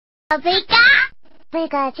Hello，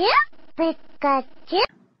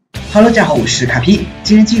 大家好，我是卡皮，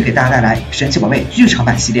今天继续给大家带来神奇宝贝剧场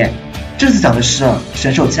版系列。这次讲的是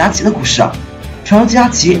神兽吉拉奇的故事。传说吉拉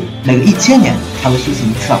奇每隔1000年才会苏醒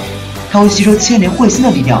一次，他会吸收千年彗星的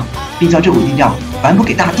力量，并将这股力量传播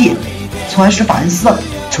给大地，从而使法恩斯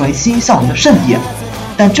成为欣欣向荣的圣地。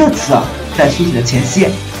但这次在苏醒的前夕，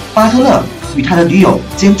巴特勒与他的女友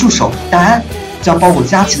兼助手戴安将包裹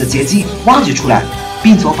吉拉奇的结晶挖掘出来，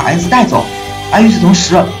并从法恩斯带走。而与此同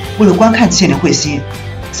时，为了观看千年彗星，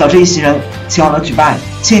小智一行人前往了举办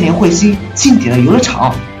千年彗星庆典的游乐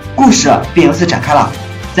场，故事便由此展开了。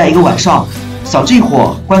在一个晚上，小智一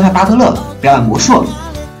伙观看巴特勒表演魔术。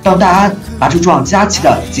当戴安拿出装吉拉奇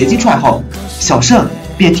的结晶出来后，小胜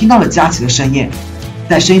便听到了吉拉奇的声音。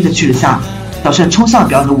在声音的驱使下，小胜冲向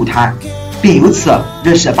表演的舞台，并由此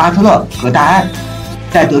认识了巴特勒和戴安。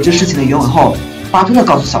在得知事情的原委后，巴特勒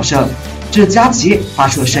告诉小胜，这是吉拉奇发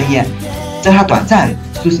出的声音。在他短暂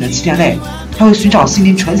苏醒的7天内，他会寻找心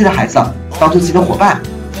灵纯洁的孩子当做自己的伙伴，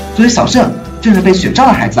所以小胜正是被选召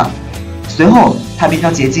的孩子。随后他便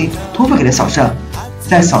将结晶托付给了小胜。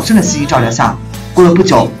在小胜的细心照料下，过了不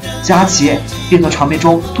久，吉拉奇便从长眠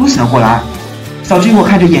中苏醒了过来。小智一伙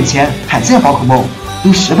看着眼前罕见的宝可梦，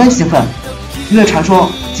都十分兴奋，因为传说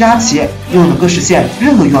吉拉奇拥有能够实现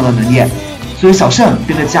任何愿望的能力，所以小胜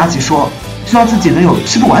便对吉拉奇说，希望自己能有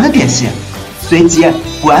吃不完的点心。随即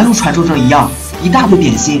果然如传说中一样，一大堆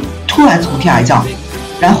点心突然从天而降。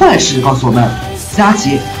然后来事实告诉我们，吉拉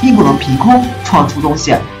奇并不能凭空创出东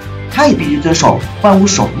西，他也必须遵守万物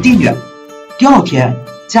守恒定律。第二天，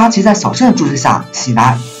吉拉奇在小胜的注视下醒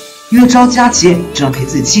来，因为知道吉拉奇只能陪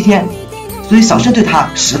自己7天，所以小胜对他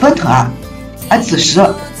十分疼爱。而此时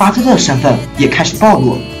巴特勒的身份也开始暴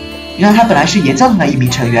露，原来他本来是岩浆团的一名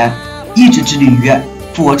成员，一直致力于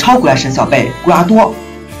复活超古代神小贝固拉多。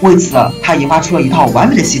为此他研发出了一套完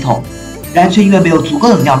美的系统，然却因为没有足够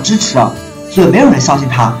的能量支持，所以没有人相信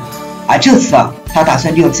他。而这次他打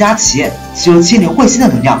算利用吉拉奇吸收千年彗星的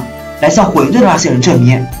能量，来向火焰队的那些人证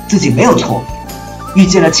明自己没有错。遇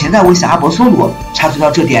见了潜在危险阿伯索鲁察觉到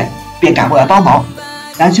这点，便赶过来帮忙，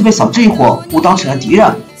然却被小智一伙误当成了敌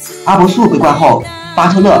人。阿伯索鲁被关后，巴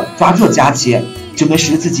特勒抓住了吉拉奇，准备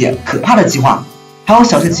实施自己可怕的计划。还有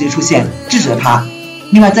小胜及时出现制止了他。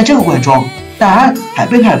另外在这个过程中，戴安还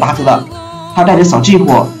背叛了巴特勒，他带着小智一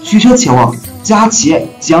伙驱车前往吉拉奇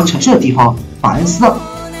即将沉睡的地方法恩斯。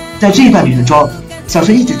在这一段旅程中，小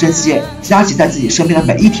胜一直珍惜吉拉奇在自己身边的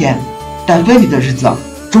每一天，但分离的日子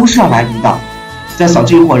终是要来临的。在小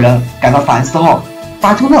智一伙人赶到法恩斯后，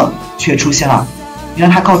巴特勒却出现了，原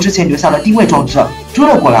来他靠之前留下的定位装置追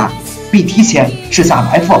了过来，并提前设下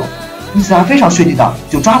埋伏，因此他非常顺利的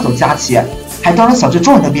就抓走吉拉奇，还当着小智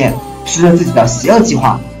众人的面实施了自己的邪恶计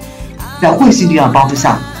划。在彗星力量的帮助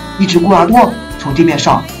下，一只固拉多从地面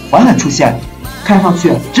上缓缓出现，看上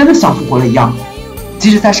去真的像复活了一样。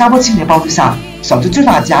即使在沙漠青年帮助下，小智救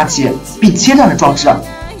下了吉拉奇并切断了装置，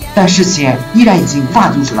但事情依然已经无法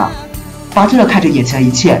阻止了。巴特勒看着眼前的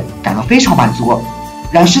一切感到非常满足，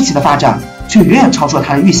然事情的发展却远远超出了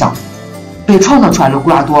他的预想。被创造出来的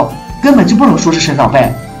固拉多根本就不能说是神小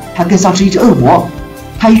贝，它更像是一只恶魔。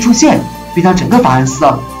它一出现便将整个法恩斯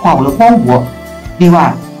化为了荒芜。另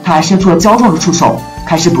外他还伸出了胶状的触手，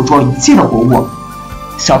开始捕捉一切的活物。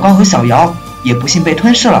小刚和小瑶也不幸被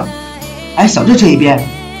吞噬了。而小智这一边，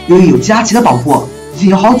由于有吉拉奇的保护，已经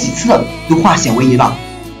有好几次都化险为夷了。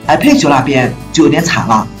而佩球那边就有点惨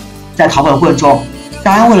了。在逃跑的过程中，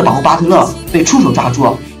戴安为了保护巴特勒被触手抓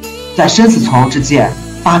住。在生死存亡之际，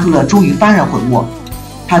巴特勒终于幡然悔悟，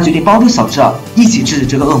他决定帮助小智一起制止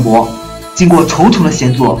这个恶魔。经过重重的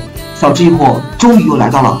险阻，小智一伙终于又来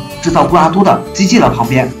到了制造固拉多的基地的旁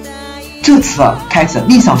边。这次开启了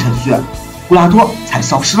逆向程序，固拉多才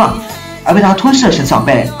消失了，而被他吞噬的神小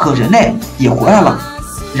贝和人类也回来了。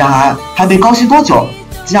然而还没高兴多久，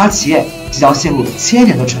吉拉奇即将陷入1000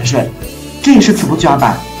年的沉睡，这也是此部剧场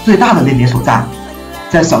版最大的泪点所在。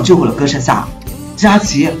在小智伙的歌声下，吉拉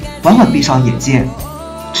奇缓缓闭上眼睛。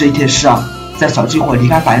这一天是在小智伙离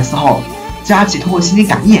开法恩斯后，吉拉奇通过心灵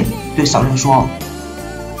感应对小胜说，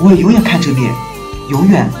我会永远看着你，永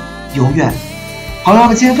远永远。好了，那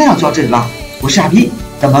么今天分享就到这里了，我是阿皮，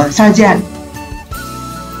咱们下期见。